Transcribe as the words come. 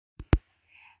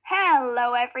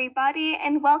Hello, everybody,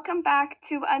 and welcome back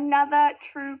to another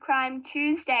True Crime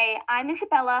Tuesday. I'm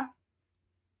Isabella,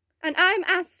 And I'm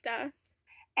Asta.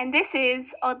 and this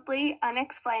is Oddly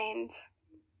Unexplained.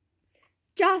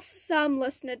 Just some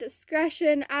listener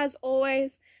discretion, as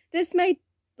always. This may,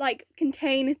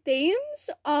 contain themes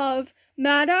of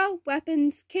murder,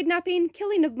 weapons, kidnapping,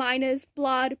 killing of minors,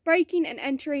 blood, breaking and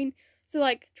entering, so,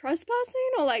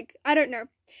 trespassing or, I don't know,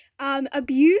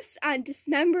 abuse and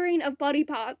dismembering of body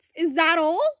parts. Is that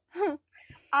all?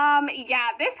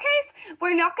 This case,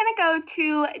 we're not going to go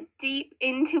too deep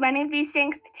into any of these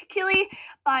things particularly,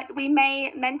 but we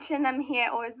may mention them here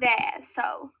or there,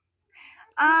 So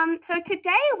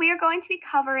today we are going to be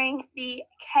covering the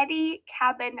Keddie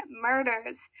cabin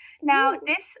murders. Now,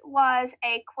 this was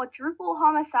a quadruple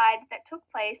homicide that took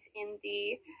place in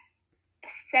the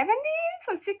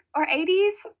 70s or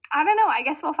 80s. I don't know. I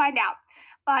guess we'll find out.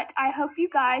 But I hope you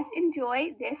guys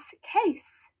enjoy this case.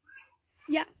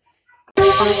 Yes.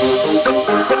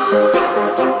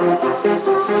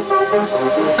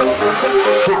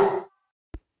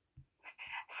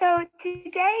 So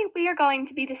today we are going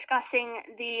to be discussing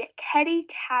the Keddie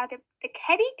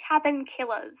cabin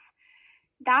killers.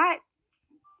 That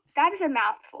is a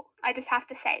mouthful, I just have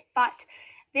to say. But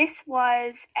this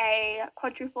was a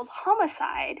quadruple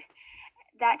homicide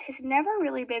that has never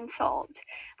really been solved.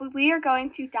 But we are going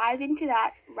to dive into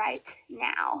that right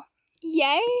now.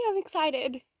 Yay, I'm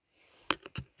excited.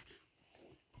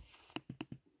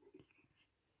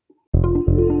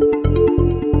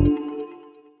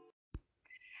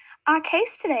 Our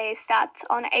case today starts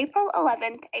on April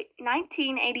 11th,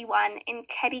 1981 in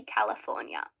Keddie,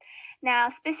 California. Now,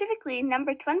 specifically,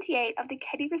 number 28 of the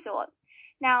Keddie Resort.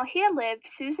 Now, here lived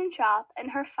Susan Sharp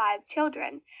and her 5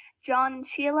 children, John,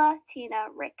 Sheila, Tina,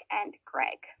 Rick, and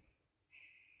Greg.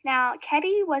 Now,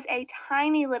 Keddie was a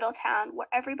tiny little town where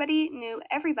everybody knew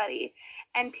everybody,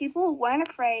 and people weren't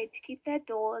afraid to keep their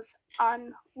doors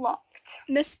unlocked.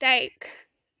 Mistake.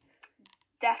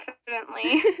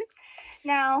 Definitely.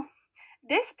 Now,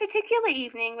 this particular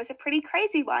evening was a pretty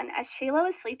crazy one as Sheila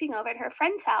was sleeping over at her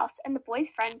friend's house and the boy's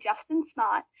friend Justin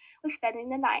Smart was spending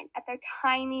the night at their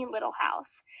tiny little house.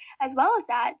 As well as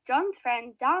that, John's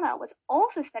friend Donna was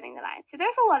also spending the night. So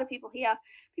there's a lot of people here.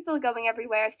 People are going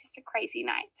everywhere. It's just a crazy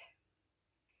night.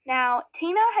 Now,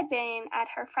 Tina had been at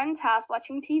her friend's house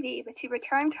watching TV, but she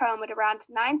returned home at around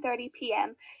 9:30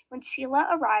 p.m. when Sheila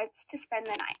arrived to spend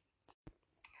the night.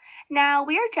 Now,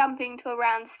 we are jumping to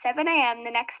around 7 a.m.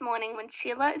 the next morning when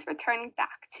Sheila is returning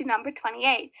back to number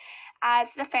 28,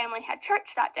 as the family had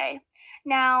church that day.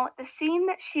 Now, the scene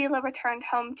that Sheila returned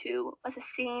home to was a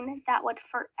scene that would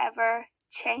forever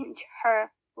change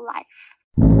her life.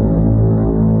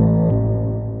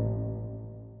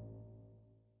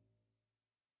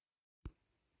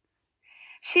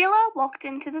 Sheila walked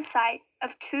into the sight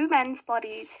of 2 men's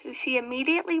bodies who she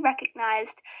immediately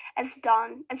recognized as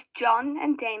John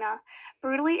and Dana,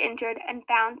 brutally injured and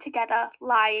bound together,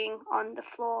 lying on the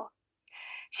floor.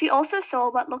 She also saw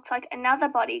what looked like another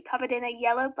body covered in a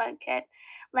yellow blanket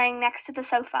laying next to the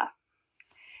sofa.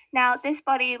 Now, this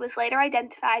body was later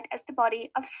identified as the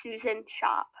body of Susan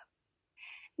Sharp.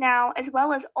 Now, as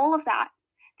well as all of that,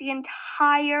 the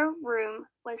entire room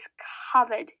was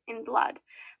covered in blood.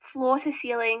 Floor to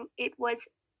ceiling, it was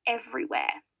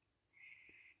everywhere.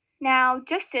 Now,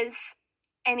 just as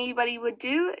anybody would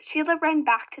do, Sheila ran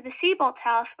back to the Seabolt's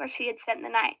house where she had spent the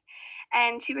night,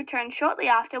 and she returned shortly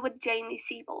after with Jamie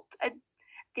Seabolt,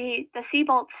 the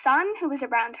Seabolt's son who was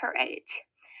around her age.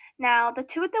 Now, the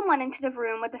 2 of them went into the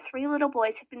room where the 3 little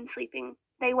boys had been sleeping.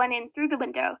 They went in through the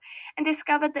window and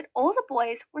discovered that all the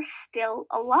boys were still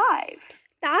alive.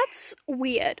 That's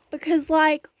weird because,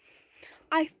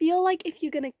 I feel like if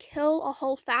you're gonna kill a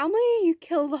whole family, you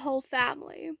kill the whole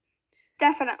family.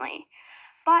 Definitely.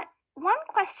 But one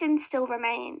question still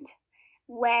remained.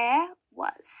 Where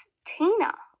was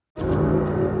Tina?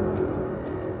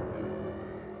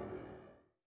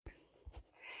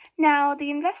 Now,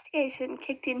 the investigation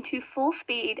kicked into full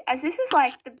speed as this is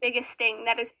like the biggest thing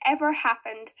that has ever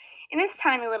happened in this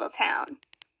tiny little town.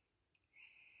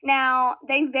 Now,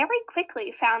 they very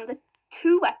quickly found the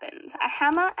 2 weapons, a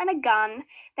hammer and a gun,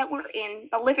 that were in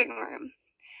the living room.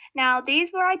 Now,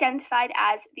 these were identified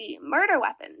as the murder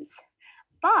weapons,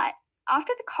 but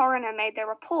after the coroner made their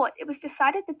report, it was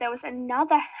decided that there was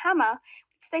another hammer,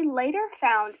 which they later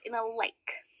found in a lake.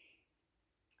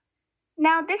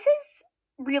 Now, this is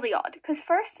really odd, because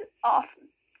first off,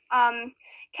 the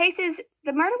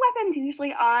murder weapons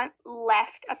usually aren't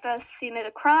left at the scene of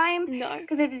the crime. No.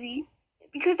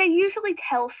 Because they usually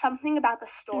tell something about the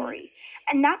story,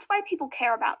 and that's why people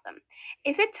care about them.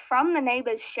 If it's from the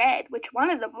neighbor's shed, which one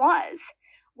of them was,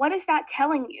 what is that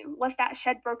telling you? Was that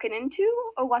shed broken into,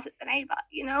 or was it the neighbor?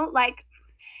 Like,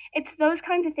 it's those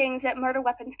kinds of things that murder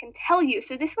weapons can tell you.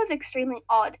 So this was extremely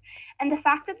odd. And the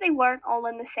fact that they weren't all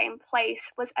in the same place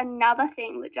was another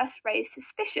thing that just raised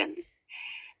suspicion.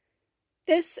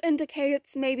 This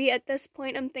indicates, maybe at this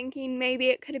point I'm thinking maybe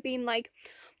it could have been like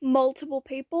multiple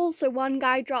people. So one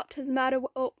guy dropped his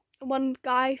one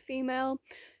guy, female,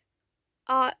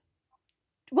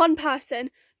 one person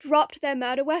dropped their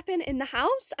murder weapon in the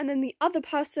house, and then the other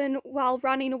person, while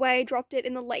running away, dropped it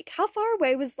in the lake. How far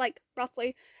away was,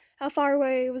 roughly, how far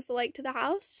away was the lake to the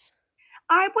house?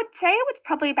 I would say it was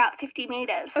probably about 50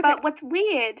 meters. Okay. But what's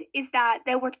weird is that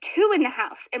there were 2 in the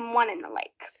house and 1 in the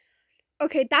lake.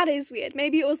 Okay, that is weird.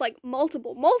 Maybe it was like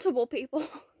multiple people.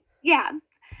 Yeah.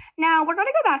 Now, we're going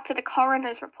to go back to the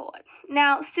coroner's report.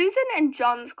 Now, Susan and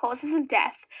John's causes of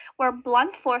death were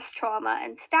blunt force trauma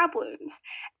and stab wounds,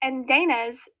 and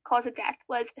Dana's cause of death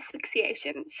was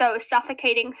asphyxiation, so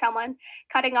suffocating someone,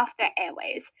 cutting off their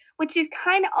airways, which is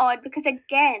kind of odd because,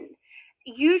 again,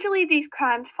 usually these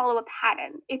crimes follow a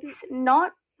pattern. It's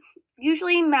not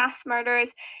usually mass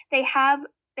murders. They have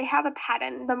a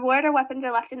pattern. The murder weapons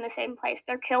are left in the same place.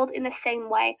 They're killed in the same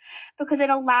way because it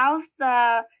allows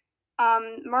the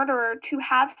murderer to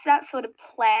have that sort of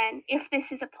plan if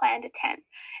this is a planned attempt,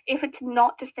 if it's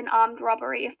not just an armed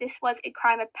robbery, if this was a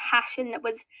crime of passion that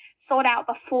was thought out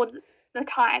before the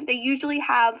time. They usually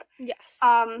have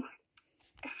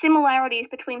similarities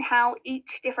between how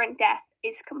each different death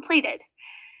is completed.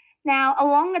 Now,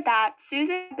 along with that,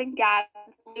 Susan had been gagged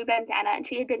with a blue bandana and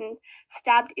she had been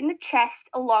stabbed in the chest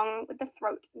along with the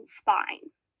throat and spine.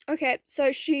 Okay,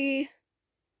 so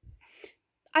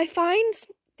I find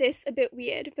this a bit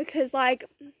weird because, the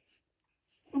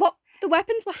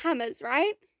weapons were hammers,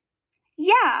 right?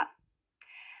 Yeah.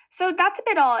 So that's a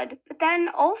bit odd. But then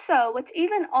also, what's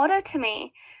even odder to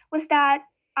me was that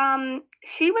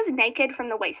she was naked from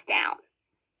the waist down.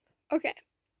 Okay.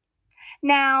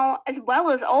 Now, as well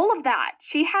as all of that,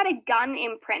 she had a gun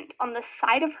imprint on the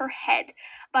side of her head,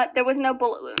 but there was no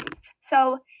bullet wounds.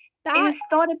 So it is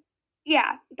thought of,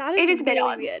 yeah, that is it is a bit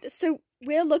really odd. weird. So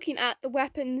we're looking at the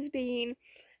weapons being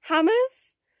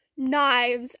hammers,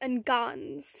 knives, and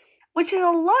guns. Which is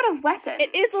a lot of weapons.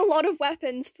 It is a lot of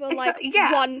weapons for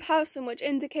one person, which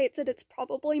indicates that it's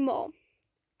probably more.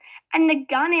 And the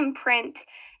gun imprint,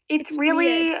 it's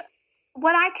really weird.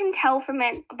 What I can tell from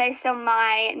it, based on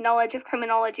my knowledge of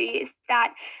criminology, is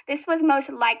that this was most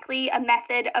likely a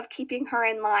method of keeping her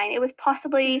in line. It was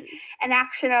possibly an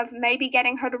action of maybe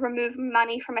getting her to remove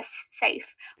money from a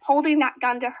safe. Holding that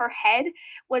gun to her head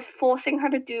was forcing her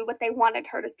to do what they wanted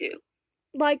her to do.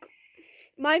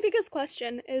 My biggest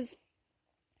question is,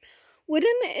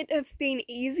 wouldn't it have been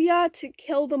easier to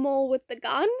kill them all with the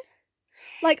gun?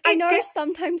 I know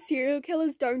sometimes serial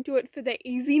killers don't do it for the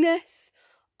easiness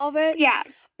of it. Yeah.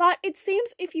 But it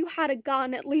seems if you had a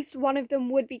gun, at least one of them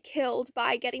would be killed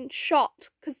by getting shot,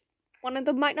 because one of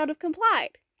them might not have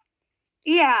complied.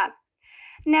 Yeah.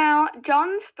 Now,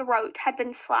 John's throat had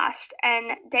been slashed,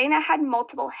 and Dana had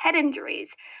multiple head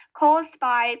injuries caused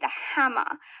by the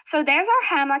hammer. So there's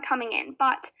our hammer coming in,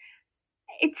 but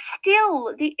it's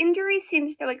still, the injury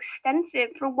seems so extensive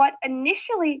for what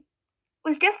initially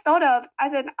was just thought of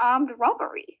as an armed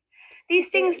robbery. These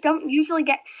things don't usually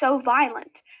get so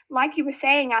violent. Like you were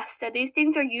saying, Asta, these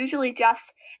things are usually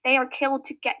just, they are killed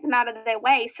to get them out of their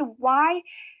way. So why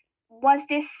was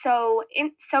this so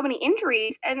many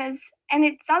injuries? And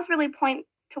it does really point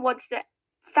towards the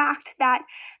fact that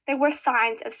there were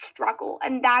signs of struggle.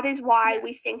 And that is why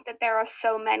we think that there are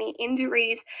so many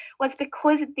injuries, was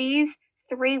because these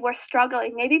 3 were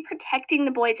struggling, maybe protecting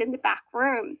the boys in the back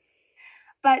room.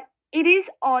 But it is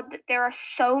odd that there are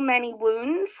so many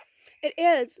wounds. It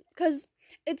is, because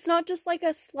it's not just like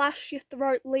a slash your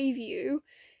throat, leave you.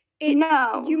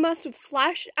 No. You must have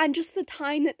slashed, and just the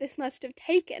time that this must have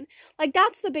taken.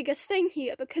 That's the biggest thing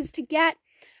here, because during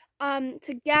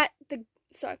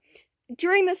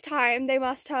this time, they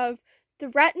must have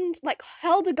threatened,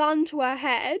 held a gun to her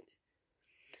head,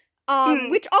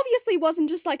 which obviously wasn't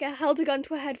just, held a gun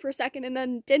to her head for a second and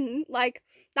then didn't,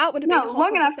 that would have been a whole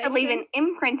long enough to leave an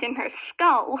imprint in her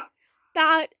skull.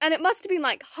 That, and it must have been,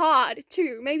 hard,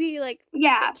 too. Maybe,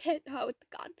 hit her with the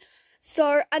gun.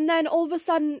 So, and then all of a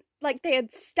sudden, they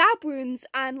had stab wounds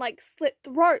and, slit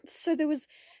throats. So there was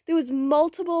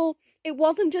multiple, it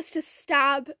wasn't just a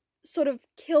stab sort of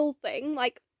kill thing.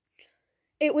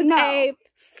 It was a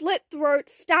slit throat,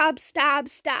 stab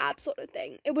sort of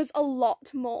thing. It was a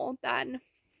lot more than.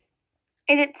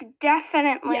 And it's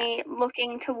definitely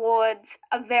looking towards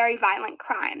a very violent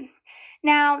crime.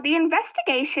 Now, the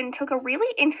investigation took a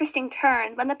really interesting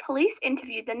turn when the police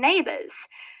interviewed the neighbors.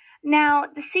 Now,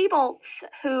 the Seabolts,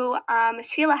 who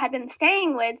Sheila had been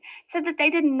staying with, said that they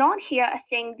did not hear a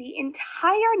thing the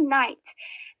entire night.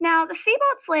 Now, the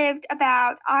Seabolts lived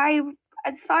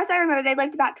as far as I remember, they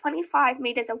lived about 25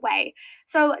 meters away.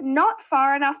 So not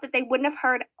far enough that they wouldn't have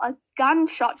heard a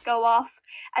gunshot go off,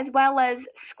 as well as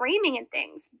screaming and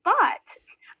things. But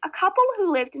a couple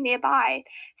who lived nearby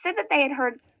said that they had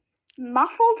heard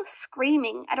muffled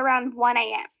screaming at around 1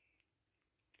 a.m.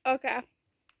 Okay.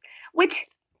 Which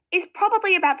is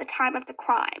probably about the time of the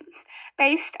crime,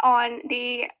 based on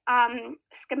the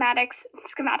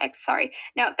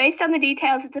based on the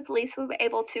details that the police were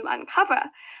able to uncover.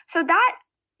 So that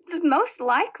is most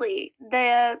likely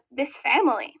this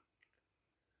family.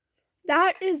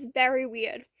 That is very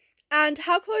weird. And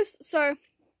how close, so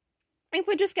if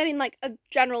we're just getting like a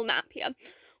general map here,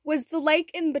 was the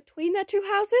lake in between their two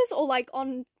houses or like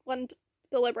on one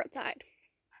deliberate side?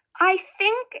 I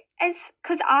think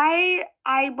because I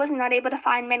was not able to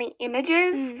find many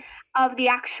images of the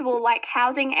actual like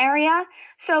housing area.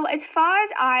 So as far as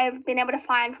I've been able to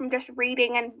find from just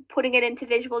reading and putting it into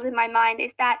visuals in my mind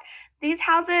is that these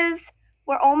houses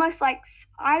were almost like,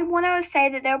 I want to say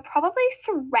that they were probably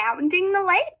surrounding the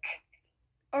lake.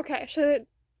 Okay, so...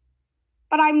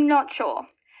 But I'm not sure.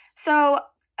 So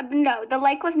no, the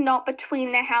lake was not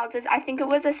between their houses. I think it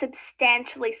was a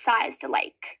substantially sized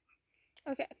lake.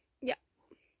 Okay. Yeah.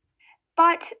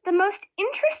 But the most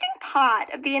interesting part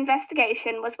of the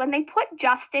investigation was when they put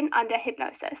Justin under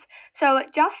hypnosis. So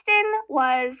Justin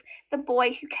was the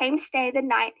boy who came to stay the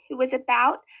night, who was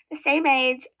about the same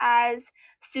age as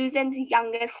Susan's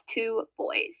youngest two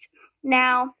boys.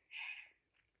 Now,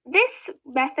 this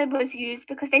method was used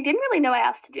because they didn't really know what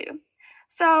else to do.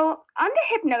 So under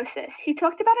hypnosis, he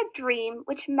talked about a dream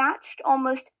which matched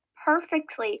almost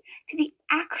perfectly to the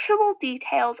actual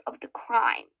details of the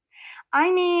crime. I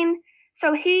mean,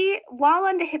 so while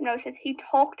under hypnosis, he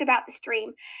talked about this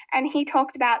dream, and he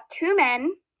talked about two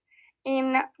men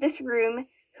in this room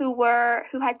who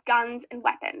had guns and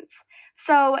weapons.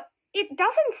 So it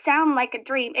doesn't sound like a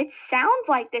dream. It sounds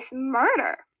like this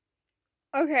murder.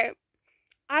 Okay.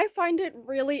 I find it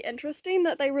really interesting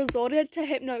that they resorted to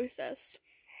hypnosis.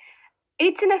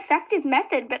 It's an effective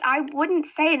method, but I wouldn't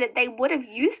say that they would have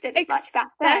used it as much back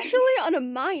then. Especially on a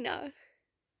minor.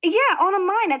 Yeah, on a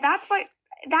minor.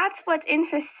 That's what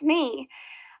interests me.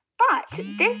 But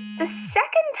the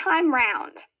second time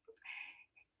round,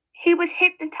 he was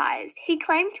hypnotized. He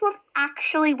claimed to have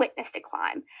actually witnessed a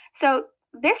crime. So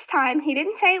this time, he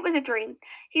didn't say it was a dream.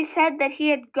 He said that he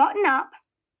had gotten up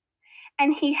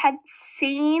and he had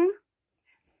seen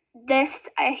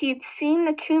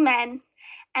the two men,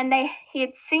 and he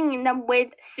had seen them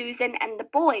with Susan and the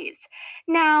boys.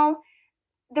 Now,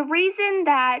 the reason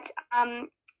that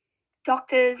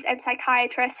doctors and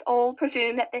psychiatrists all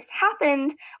presume that this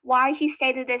happened, why he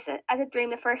stated this as a dream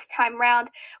the first time round,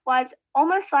 was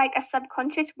almost like a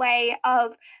subconscious way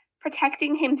of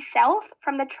protecting himself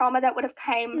from the trauma that would have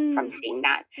came from seeing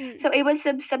that. So it was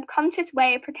a subconscious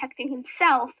way of protecting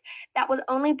himself that was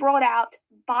only brought out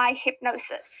by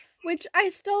hypnosis. Which I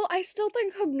still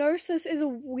think hypnosis is a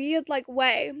weird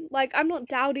way. I'm not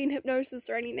doubting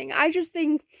hypnosis or anything. I just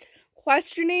think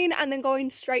questioning and then going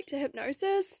straight to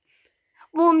hypnosis.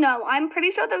 Well, no, I'm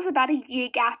pretty sure there was about a year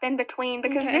gap in between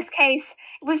because this case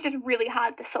was just really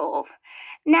hard to solve.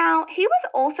 Now, he was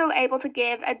also able to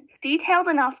give a detailed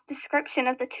enough description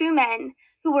of the two men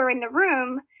who were in the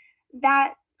room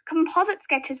that composite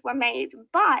sketches were made,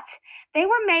 but they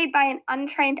were made by an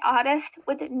untrained artist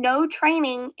with no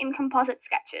training in composite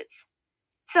sketches.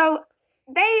 So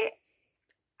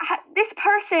this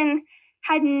person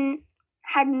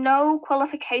had no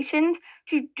qualifications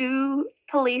to do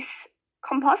police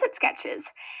composite sketches.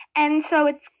 And so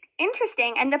it's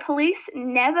interesting, and the police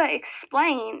never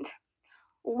explained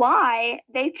why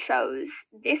they chose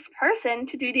this person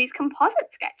to do these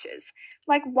composite sketches.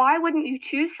 Why wouldn't you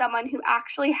choose someone who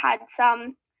actually had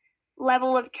some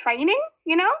level of training,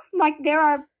 there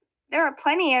are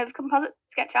plenty of composite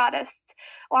sketch artists.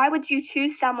 Why would you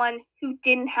choose someone who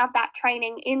didn't have that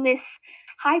training in this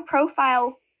high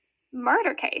profile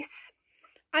murder case?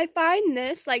 I find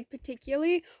this,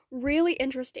 particularly really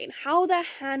interesting, how they're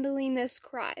handling this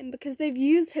crime, because they've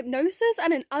used hypnosis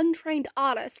and an untrained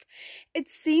artist. It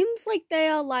seems like they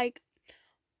are,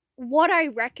 what I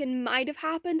reckon might have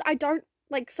happened. I don't,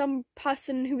 some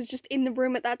person who was just in the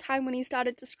room at that time when he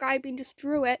started describing just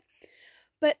drew it.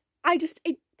 But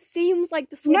it seems like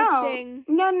the sort of thing...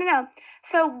 No.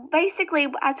 So, basically,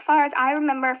 as far as I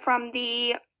remember from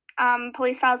the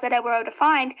police files that I were able to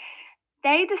find,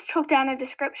 they just took down a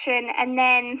description, and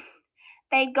then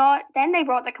they brought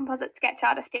the composite sketch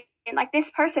artist in. Like, this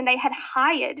person they had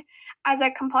hired as a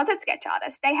composite sketch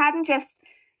artist. They hadn't just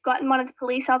gotten one of the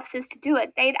police officers to do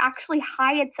it. They'd actually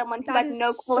hired someone who had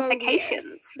no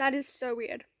qualifications. That is so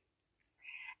weird.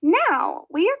 Now,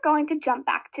 we are going to jump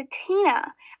back to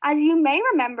Tina. As you may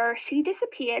remember, she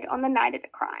disappeared on the night of the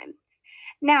crime.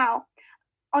 Now,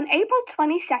 on April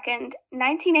 22nd,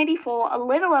 1984, a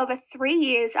little over 3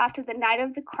 years after the night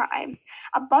of the crime,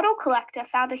 a bottle collector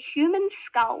found a human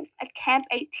skull at Camp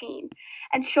 18,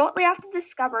 and shortly after the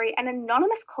discovery, an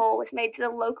anonymous call was made to the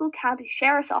local county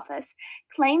sheriff's office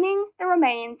claiming the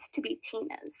remains to be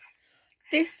Tina's.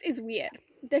 This is weird.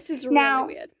 This is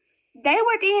really weird. They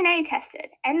were DNA tested,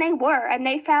 and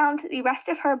they found the rest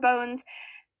of her bones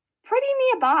pretty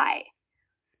nearby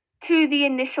to the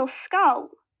initial skull.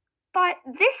 But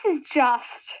this is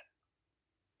just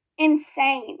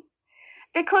insane,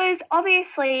 because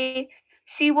obviously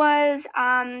she was,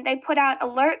 they put out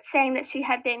alerts saying that she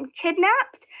had been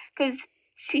kidnapped, because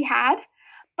she had.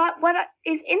 But what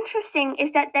is interesting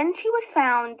is that then she was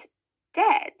found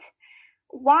dead.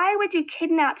 Why would you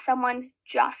kidnap someone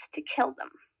just to kill them?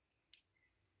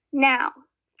 Now,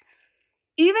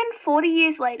 even 40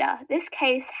 years later, this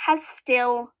case has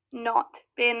still not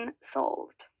been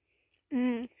solved.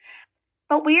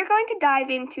 But we are going to dive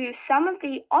into some of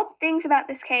the odd things about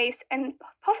this case and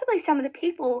possibly some of the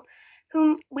people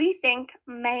whom we think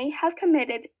may have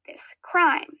committed this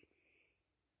crime.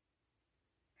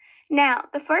 Now,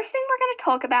 the first thing we're going to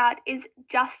talk about is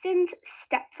Justin's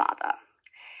stepfather,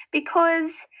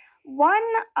 because one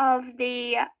of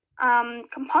the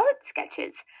composite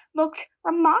sketches looked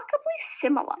remarkably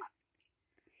similar,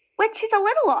 which is a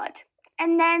little odd.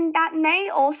 And then that may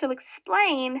also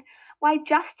explain why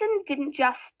Justin didn't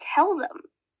just tell them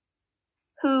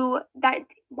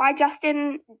why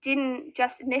Justin didn't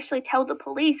just initially tell the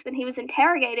police when he was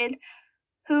interrogated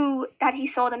that he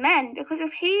saw the men, because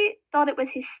if he thought it was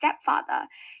his stepfather,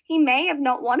 he may have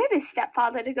not wanted his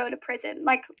stepfather to go to prison.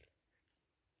 Like,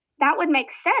 that would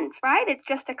make sense, right? It's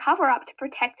just a cover-up to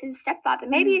protect his stepfather.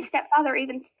 Maybe his stepfather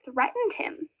even threatened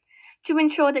him to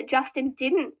ensure that Justin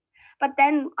didn't. But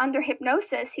then, under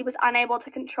hypnosis, he was unable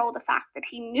to control the fact that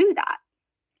he knew that.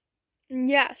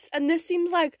 Yes, and this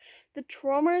seems like the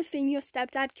trauma of seeing your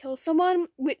stepdad kill someone,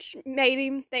 which made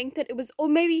him think that it was, or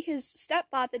maybe his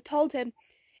stepfather told him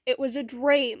it was a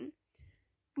dream.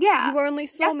 Yeah, you only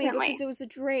saw definitely. me because it was a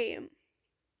dream.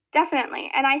 Definitely,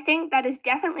 and I think that is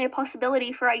definitely a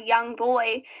possibility for a young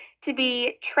boy to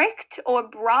be tricked or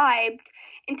bribed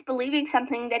into believing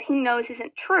something that he knows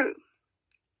isn't true.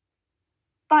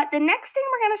 But the next thing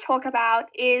we're going to talk about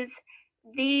is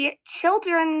the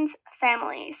children's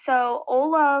family. So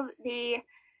all of the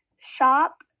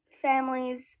Sharp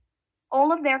families,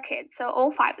 all of their kids, so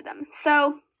all 5 of them.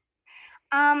 So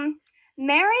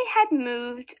Mary had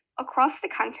moved across the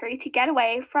country to get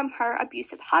away from her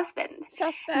abusive husband.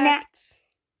 Suspects.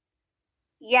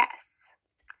 Yes.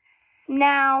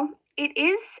 Now, it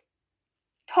is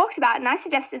talked about, and I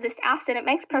suggested this to us, and it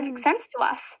makes perfect sense to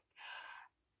us.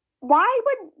 Why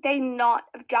would they not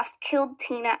have just killed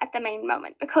Tina at the main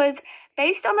moment? Because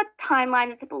based on the timeline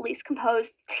that the police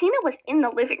composed, Tina was in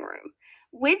the living room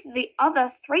with the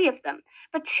other 3 of them,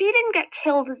 but she didn't get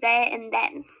killed there and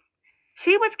then.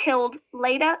 She was killed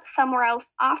later somewhere else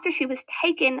after she was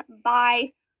taken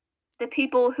by the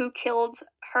people who killed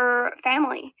her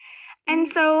family. And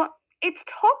so it's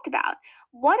talked about,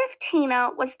 what if Tina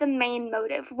was the main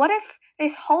motive? What if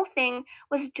this whole thing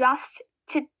was just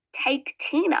to take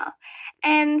Tina,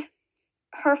 and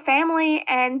her family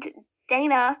and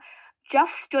Dana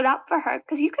just stood up for her?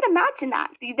 Because you could imagine that.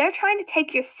 They're trying to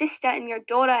take your sister and your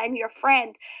daughter and your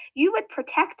friend. You would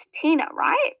protect Tina,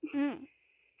 right?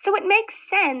 So it makes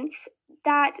sense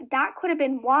that could have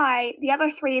been why the other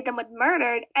 3 of them were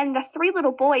murdered, and the 3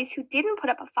 little boys who didn't put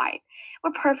up a fight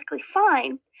were perfectly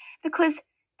fine, because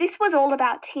this was all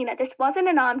about Tina. This wasn't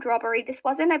an armed robbery. This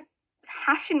wasn't a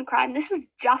passion crime. This was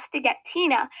just to get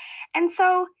Tina. And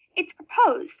so it's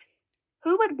proposed.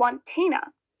 Who would want Tina?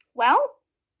 Well,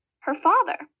 her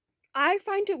father. I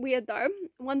find it weird, though.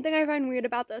 One thing I find weird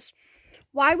about this,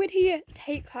 why would he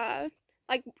take her,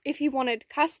 like, if he wanted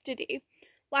custody,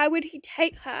 why would he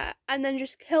take her and then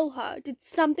just kill her?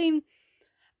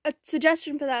 A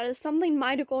suggestion for that is something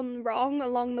might have gone wrong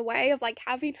along the way of, like,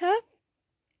 having her.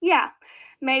 Yeah,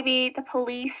 maybe the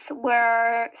police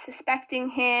were suspecting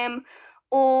him,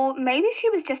 or maybe she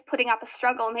was just putting up a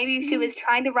struggle. Maybe she was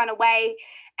trying to run away,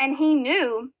 and he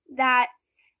knew that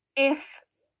if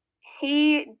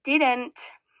he didn't,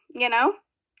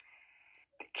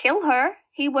 kill her,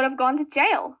 he would have gone to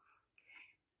jail.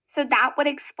 So that would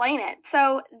explain it.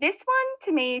 So this one,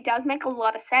 to me, does make a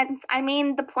lot of sense. I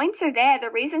mean, the points are there,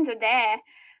 the reasons are there.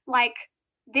 Like,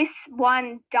 this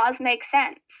one does make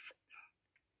sense.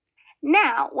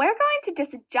 Now, we're going to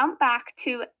just jump back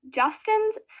to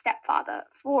Justin's stepfather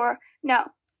we're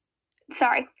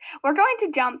going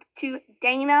to jump to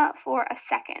Dana for a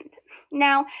second.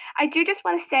 Now, I do just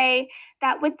want to say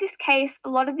that with this case, a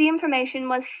lot of the information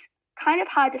was kind of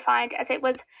hard to find as it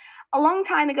was a long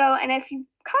time ago, and if you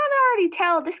can't already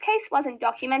tell, this case wasn't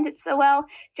documented so well,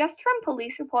 just from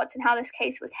police reports and how this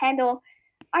case was handled.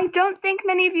 I don't think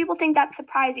many of you will think that's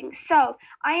surprising. So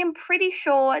I am pretty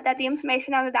sure that the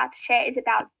information I'm about to share is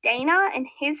about Dana and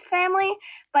his family,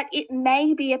 but it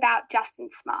may be about Justin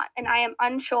Smart, and I am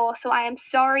unsure, so I am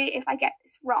sorry if I get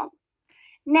this wrong.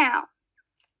 Now,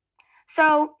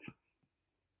 so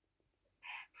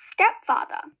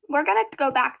stepfather. We're going to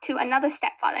go back to another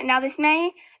stepfather. Now, this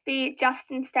may be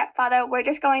Justin's stepfather. We're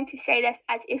just going to say this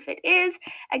as if it is.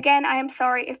 Again, I am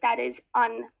sorry if that is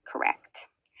incorrect.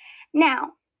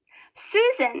 Now,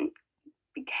 Susan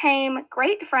became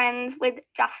great friends with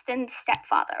Justin's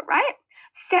stepfather, right?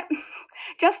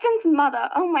 Justin's mother,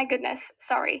 oh my goodness,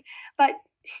 sorry. But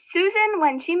Susan,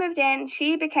 when she moved in,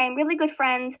 she became really good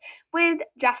friends with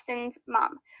Justin's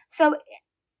mom. So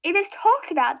it is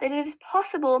talked about that it is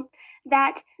possible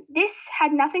that this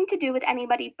had nothing to do with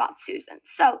anybody but Susan.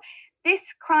 So this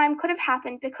crime could have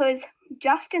happened because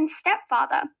Justin's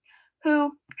stepfather,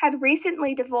 who had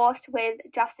recently divorced with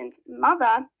Justin's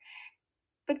mother,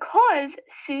 because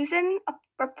Susan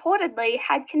reportedly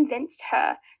had convinced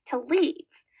her to leave.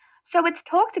 So it's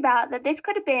talked about that this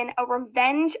could have been a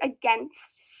revenge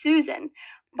against Susan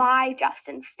by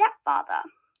Justin's stepfather,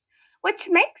 which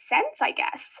makes sense, I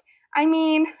guess. I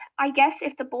mean, I guess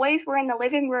if the boys were in the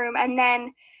living room and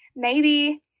then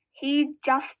maybe he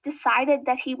just decided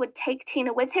that he would take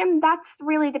Tina with him, that's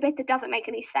really the bit that doesn't make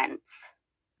any sense.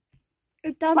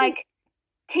 It doesn't. Like,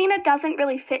 Tina doesn't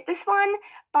really fit this one,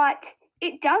 but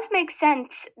it does make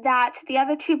sense that the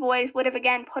other two boys would have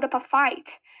again put up a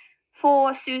fight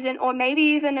for Susan, or maybe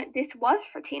even this was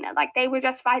for Tina. Like, they were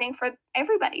just fighting for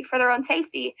everybody, for their own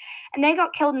safety, and they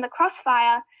got killed in the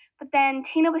crossfire, but then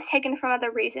Tina was taken for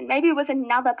another reason. Maybe it was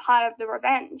another part of the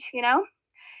revenge, you know?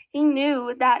 He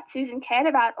knew that Susan cared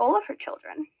about all of her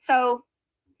children. So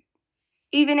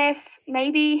even if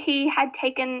maybe he had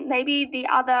taken, maybe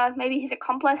his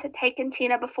accomplice had taken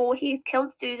Tina before he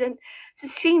killed Susan, so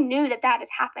she knew that that had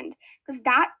happened, because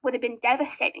that would have been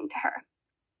devastating to her.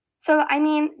 So, I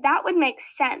mean, that would make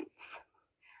sense.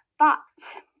 But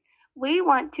we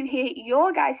want to hear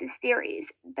your guys'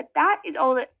 theories. But that is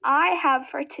all that I have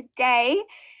for today.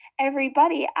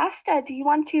 Everybody, Asta, do you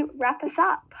want to wrap us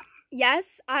up?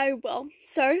 Yes, I will.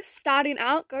 So, starting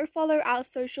out, go follow our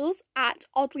socials at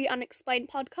Oddly Unexplained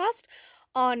Podcast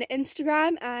on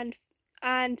Instagram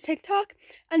and TikTok,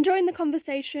 and join the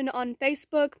conversation on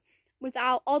Facebook with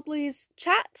our Oddly's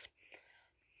chat.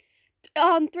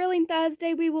 On Thrilling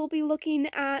Thursday, we will be looking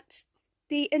at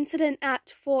the incident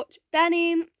at Fort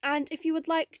Benning, and if you would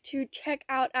like to check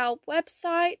out our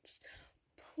website,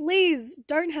 please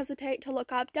don't hesitate to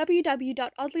look up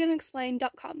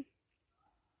www.oddlyunexplained.com.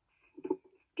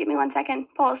 Give me 1 second.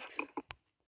 Pause.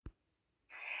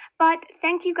 But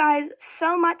thank you guys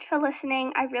so much for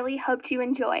listening. I really hoped you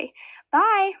enjoy.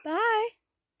 Bye. Bye.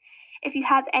 If you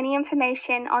have any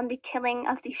information on the killing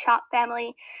of the Sharp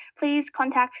family, please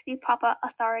contact the proper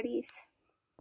authorities.